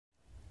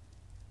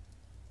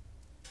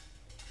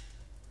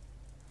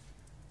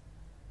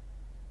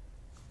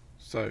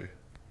So,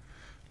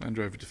 Land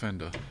Rover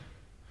Defender.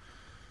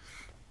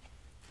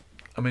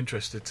 I'm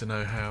interested to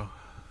know how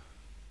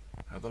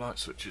the light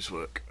switches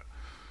work.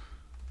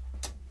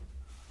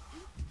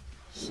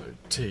 So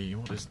T,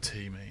 what does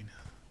T mean?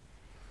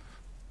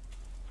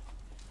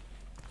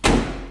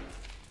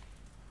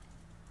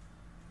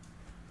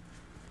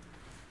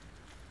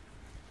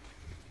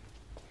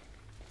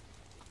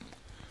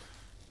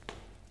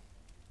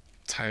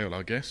 Tail,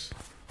 I guess.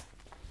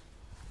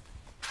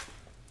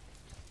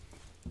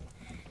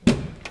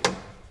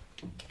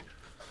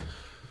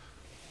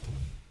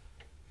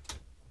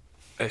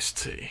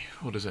 ST,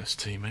 what does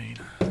ST mean?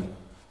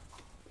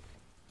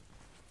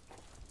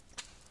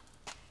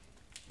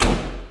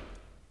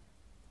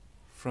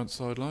 Front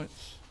side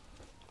lights.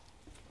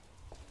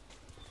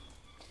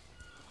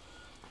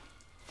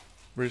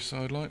 Rear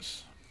side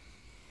lights.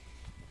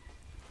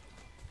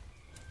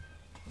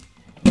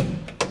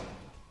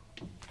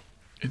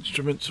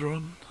 Instruments are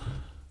on.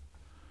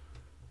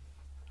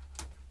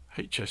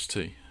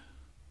 HST.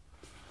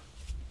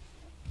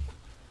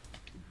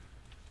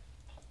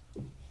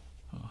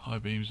 High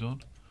beams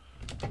on.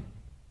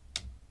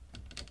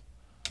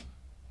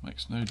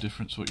 Makes no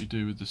difference what you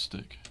do with the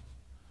stick.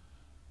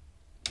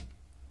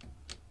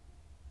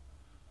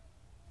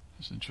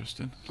 That's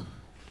interesting.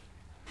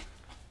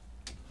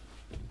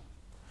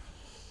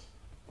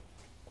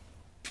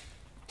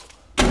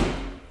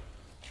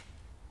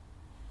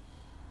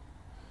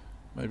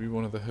 Maybe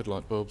one of the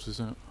headlight bulbs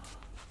is out.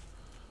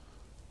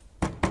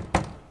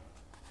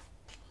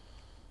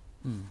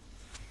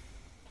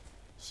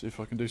 See if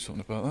I can do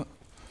something about that.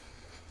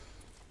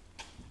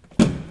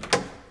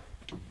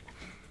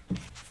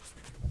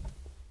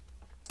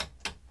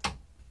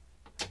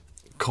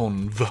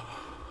 Conv.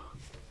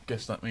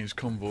 Guess that means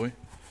convoy.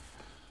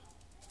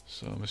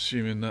 So I'm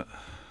assuming that,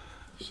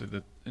 so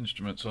the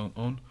instruments aren't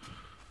on.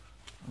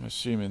 I'm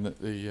assuming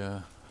that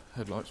the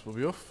headlights will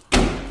be off.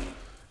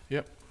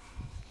 Yep.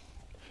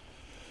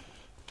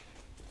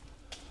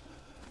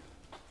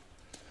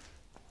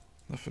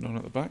 Nothing on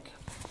at the back.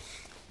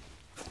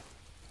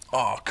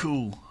 Ah, oh,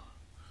 cool.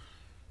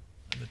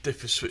 And the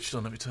diff is switched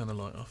on. Let me turn the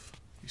light off.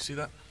 You see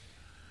that?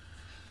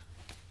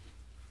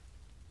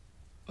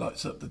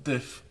 Lights up the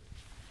diff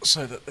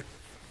so that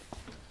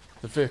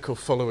the vehicle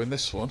following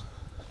this one,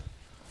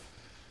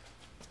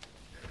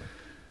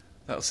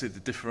 that'll see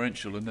the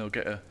differential and they'll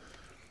get a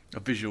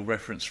visual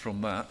reference from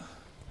that,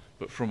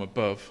 but from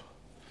above,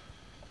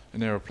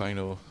 an aeroplane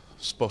or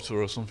spotter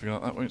or something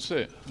like that won't see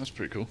it. That's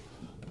pretty cool.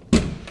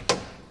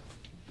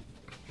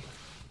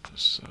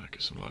 Just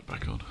get some light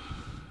back on.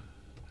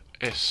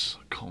 S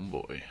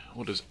convoy.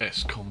 What does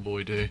S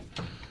convoy do?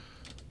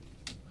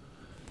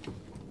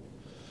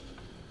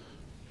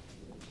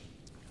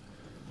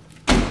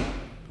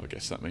 I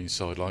guess that means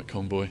side light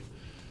convoy.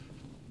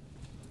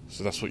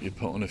 So that's what you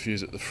put on a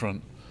fuse at the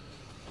front.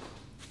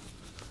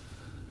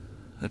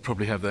 They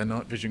probably have their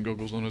night vision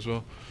goggles on as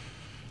well.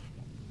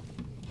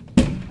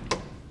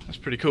 That's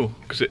pretty cool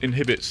because it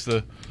inhibits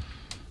the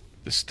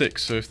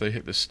sticks. So if they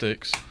hit the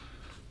sticks,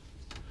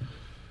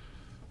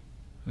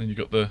 then you've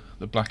got the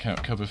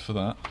blackout cover for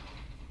that.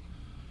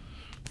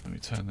 Let me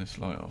turn this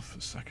light off for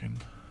a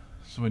second.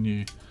 So when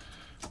you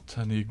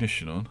turn the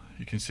ignition on,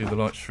 you can see the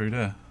lights through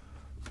there.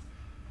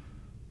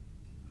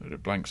 But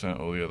it blanks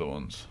out all the other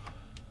ones,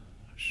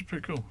 which is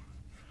pretty cool.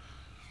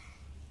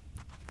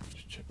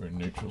 Just check we're in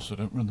neutral so I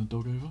don't run the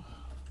dog over.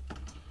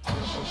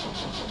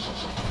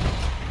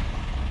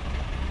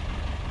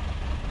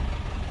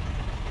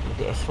 A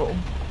bit of throttle.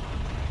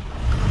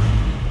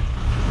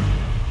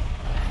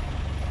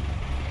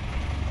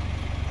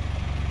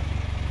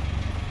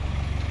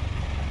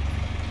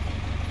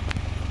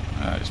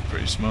 That is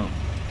pretty smart.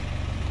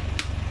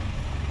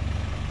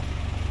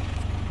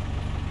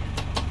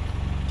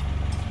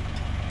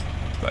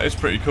 That is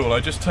pretty cool. I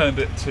just turned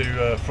it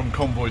to from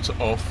convoy to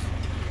off,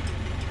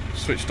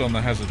 switched on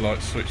the hazard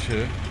light switch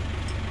here,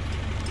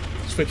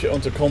 switch it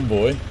onto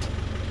convoy,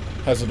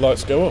 hazard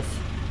lights go off.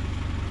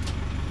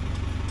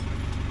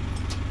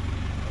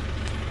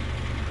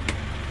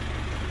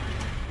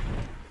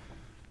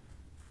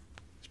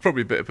 It's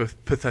probably a bit of a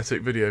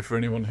pathetic video for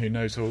anyone who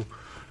knows how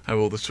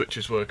all the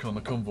switches work on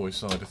the convoy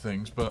side of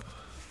things, but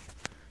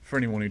for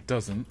anyone who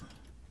doesn't,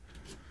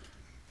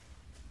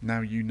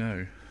 now you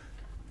know.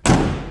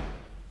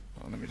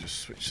 Oh, let me just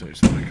switch those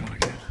back on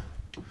again.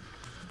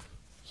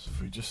 So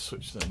if we just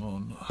switch them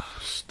on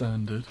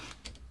standard.